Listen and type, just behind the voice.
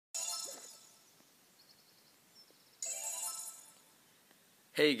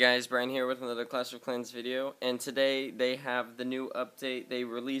Hey guys, Brian here with another Clash of Clans video, and today they have the new update. They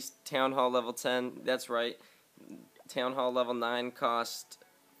released Town Hall level 10, that's right. Town Hall level 9 cost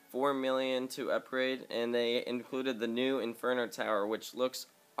 4 million to upgrade, and they included the new Inferno Tower, which looks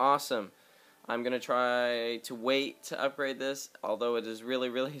awesome. I'm going to try to wait to upgrade this, although it is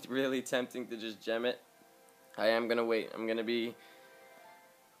really tempting to just gem it. I am going to wait. I'm going to be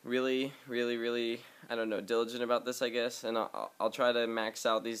really, I don't know, diligent about this, I guess, and I'll try to max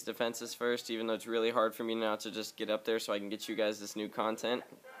out these defenses first, even though it's really hard for me now to just get up there so I can get you guys this new content.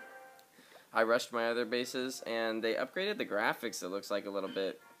 I rushed my other bases, and they upgraded the graphics, it looks like, a little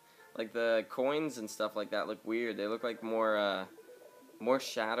bit. Like, the coins and stuff like that look weird. They look like more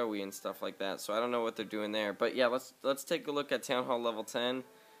shadowy and stuff like that, so I don't know what they're doing there. But yeah, let's take a look at Town Hall level 10.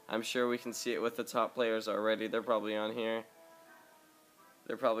 I'm sure we can see it with the top players already. They're probably on here.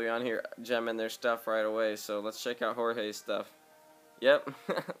 They're probably on here gemming their stuff right away, so let's check out Jorge's stuff. Yep.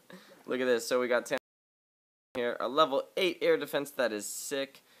 Look at this. So we got 10 here. A level 8 air defense. That is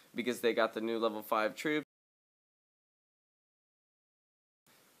sick because they got the new level 5 troops.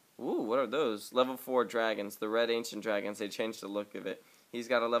 Ooh, what are those? Level 4 dragons. The red ancient dragons. They changed the look of it. He's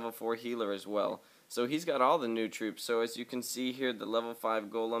got a level 4 healer as well. So he's got all the new troops. So as you can see here, the level 5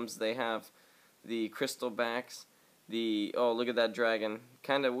 golems, they have the crystal backs. Oh, look at that dragon.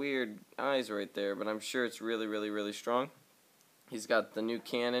 Kind of weird eyes right there, but I'm sure it's really strong. He's got the new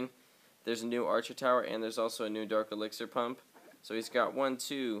cannon. There's a new archer tower, and there's also a new dark elixir pump. So he's got 1,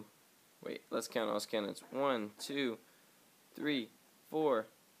 2, wait, let's count all his cannons. 1, 2, 3, 4,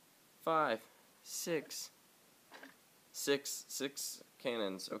 5, 6. Six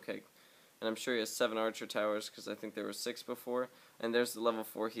cannons, okay. And I'm sure he has 7 archer towers, because I think there were 6 before. And there's the level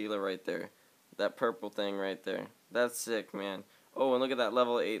 4 healer right there. That purple thing right there. That's sick, man. Oh, and look at that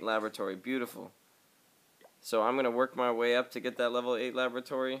level 8 laboratory. Beautiful. So I'm going to work my way up to get that level 8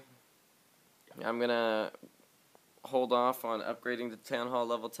 laboratory. I'm going to hold off on upgrading to Town Hall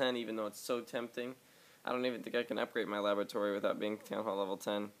level 10, even though it's so tempting. I don't even think I can upgrade my laboratory without being Town Hall level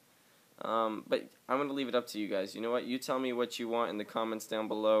 10. But I'm going to leave it up to you guys. You know what? You tell me what you want in the comments down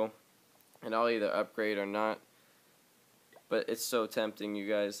below, and I'll either upgrade or not. But it's so tempting, you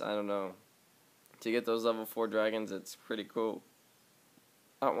guys. I don't know. To get those level 4 dragons, it's pretty cool.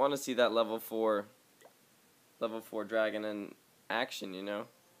 I want to see that level 4 dragon in action, you know.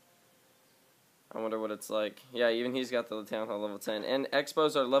 I wonder what it's like. Yeah, even he's got the Town Hall level 10. And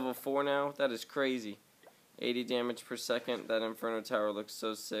Expos are level 4 now. That is crazy. 80 damage per second. That Inferno Tower looks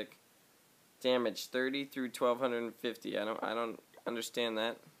so sick. Damage 30 through 1250. I don't understand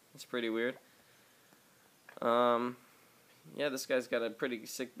that. It's pretty weird. Yeah, this guy's got a pretty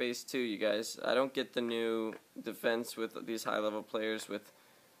sick base too, you guys. I don't get the new defense with these high-level players with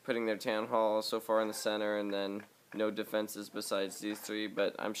putting their Town Hall so far in the center and then no defenses besides these 3,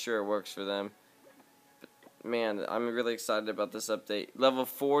 but I'm sure it works for them. But, man, I'm really excited about this update. Level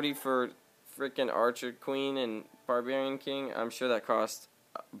 40 for freaking Archer Queen and Barbarian King. I'm sure that cost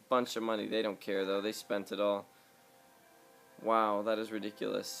a bunch of money. They don't care, though. They spent it all. Wow, that is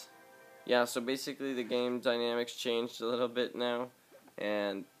ridiculous. Yeah, so basically the game dynamics changed a little bit now,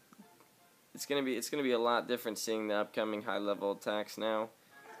 and it's gonna be a lot different seeing the upcoming high level attacks now,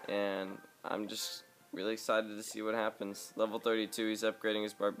 and I'm just really excited to see what happens. Level 32, he's upgrading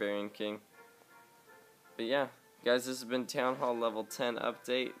his Barbarian King. But yeah, guys, this has been Town Hall level 10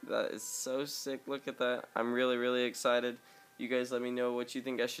 update. That is so sick. Look at that. I'm really excited. You guys let me know what you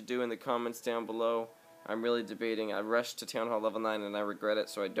think I should do in the comments down below. I'm really debating. I rushed to Town Hall level 9 and I regret it,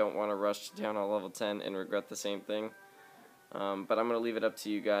 so I don't want to rush to Town Hall level 10 and regret the same thing. But I'm going to leave it up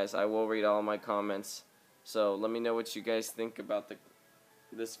to you guys. I will read all my comments. So let me know what you guys think about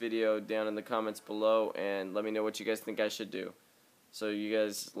this video down in the comments below, and let me know what you guys think I should do. So you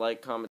guys like, comment,